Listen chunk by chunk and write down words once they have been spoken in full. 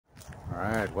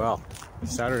Alright, well,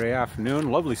 Saturday afternoon,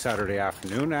 lovely Saturday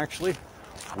afternoon actually.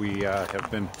 We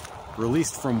have been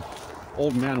released from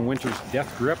Old Man Winter's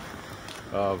death grip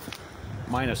of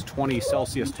minus 20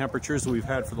 Celsius temperatures that we've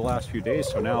had for the last few days.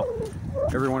 So now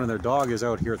everyone and their dog is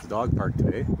out here at the dog park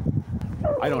today.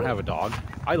 I don't have a dog.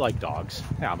 I like dogs.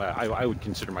 Yeah, but I would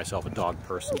consider myself a dog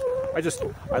person.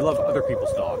 I love other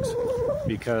people's dogs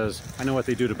because I know what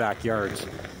they do to backyards,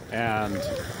 and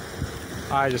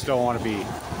I just don't want to be,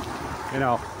 you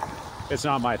know, it's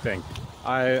not my thing.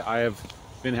 I have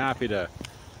been happy to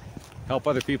help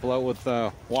other people out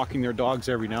with walking their dogs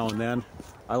every now and then.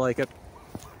 I like it.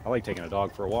 I like taking a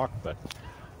dog for a walk, but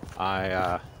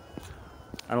I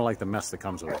don't like the mess that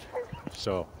comes with it.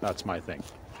 So that's my thing.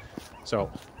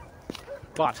 So,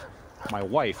 but my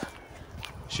wife,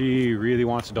 she really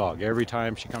wants a dog. Every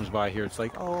time she comes by here, it's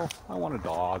like, oh, I want a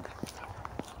dog.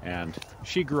 And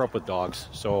she grew up with dogs,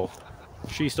 so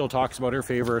she still talks about her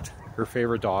favorite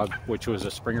dog, which was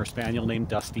a Springer Spaniel named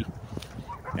Dusty.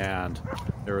 And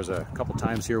there was a couple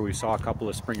times here we saw a couple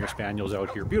of Springer Spaniels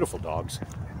out here, beautiful dogs.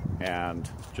 And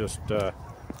just,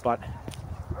 but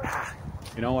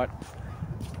you know what?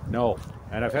 No.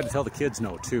 And I've had to tell the kids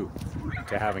no too,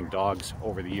 to having dogs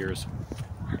over the years.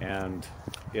 And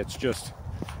it's just,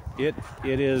 it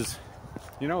is,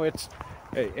 you know, it's,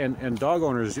 and dog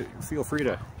owners, feel free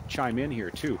to chime in here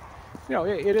too. You know,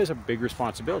 it is a big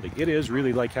responsibility. It is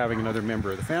really like having another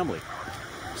member of the family.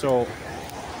 So,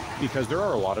 because there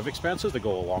are a lot of expenses that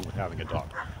go along with having a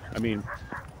dog. I mean,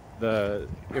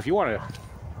 if you want to,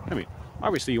 I mean,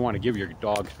 obviously you want to give your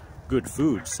dog good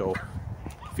food. So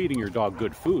feeding your dog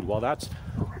good food, well, that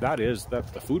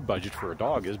the food budget for a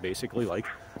dog is basically like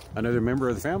another member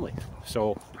of the family.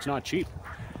 So it's not cheap.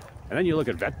 And then you look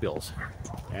at vet bills,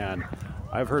 and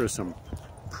I've heard of some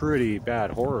pretty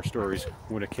bad horror stories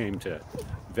when it came to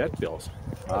vet bills.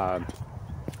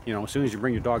 You know, as soon as you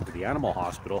bring your dog to the animal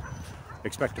hospital,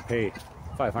 expect to pay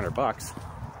 500 bucks.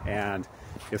 And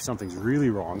if something's really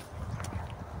wrong,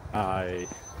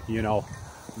 you know,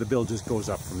 the bill just goes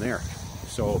up from there.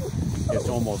 So it's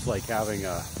almost like having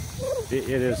it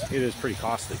is pretty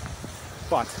costly.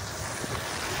 But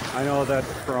I know that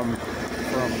from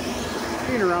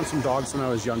being around some dogs when I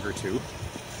was younger too,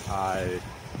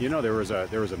 you know, there was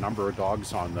a number of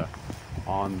dogs on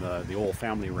the old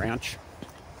family ranch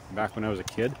back when I was a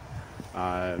kid,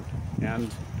 and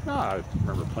I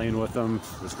remember playing with them.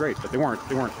 It was great, but they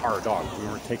weren't our dogs. We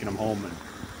weren't taking them home, and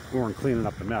we weren't cleaning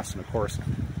up the mess. And of course,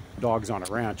 dogs on a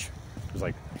ranch, it was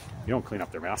like, you don't clean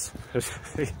up their mess.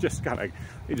 they just kind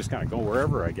of go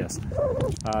wherever, I guess.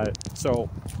 So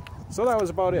that was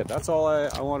about it. That's all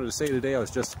I wanted to say today. I was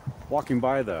just walking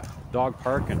by the dog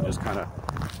park and just kind of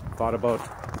thought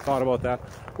about that.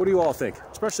 What do you all think?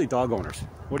 Especially dog owners.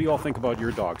 What do you all think about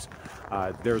your dogs?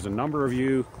 There's a number of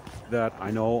you that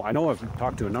I know I've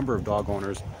talked to a number of dog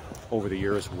owners over the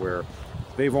years where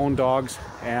they've owned dogs,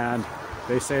 and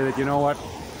they say that, you know what,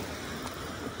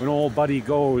 when old buddy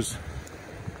goes,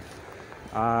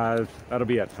 that'll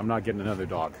be it. I'm not getting another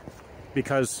dog,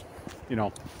 because you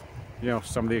know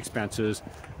some of the expenses.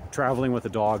 Traveling with a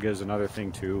dog is another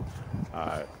thing too.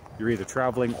 You're either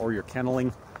traveling or you're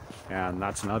kenneling, and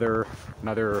that's another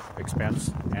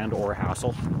expense and or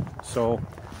hassle. So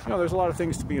you know, there's a lot of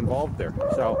things to be involved there.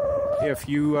 So if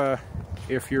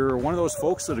you're one of those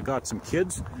folks that have got some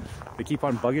kids, they keep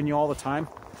on bugging you all the time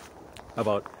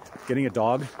about getting a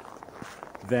dog,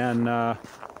 then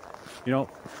you know,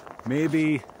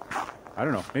 maybe, I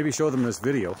don't know, maybe show them this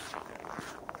video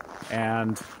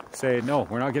and say, no,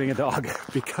 we're not getting a dog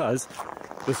because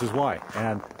this is why.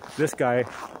 And this guy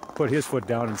put his foot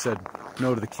down and said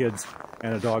no to the kids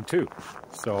and a dog too.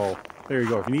 So there you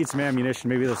go. If you need some ammunition,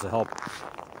 maybe this will help.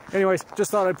 Anyways,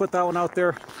 just thought I'd put that one out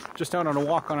there. Just out on a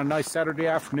walk on a nice Saturday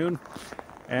afternoon,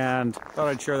 and thought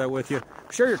I'd share that with you.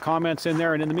 Share your comments in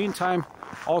there, and in the meantime,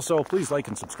 also please like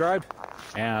and subscribe,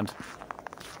 and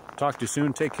talk to you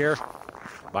soon. Take care.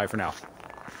 Bye for now.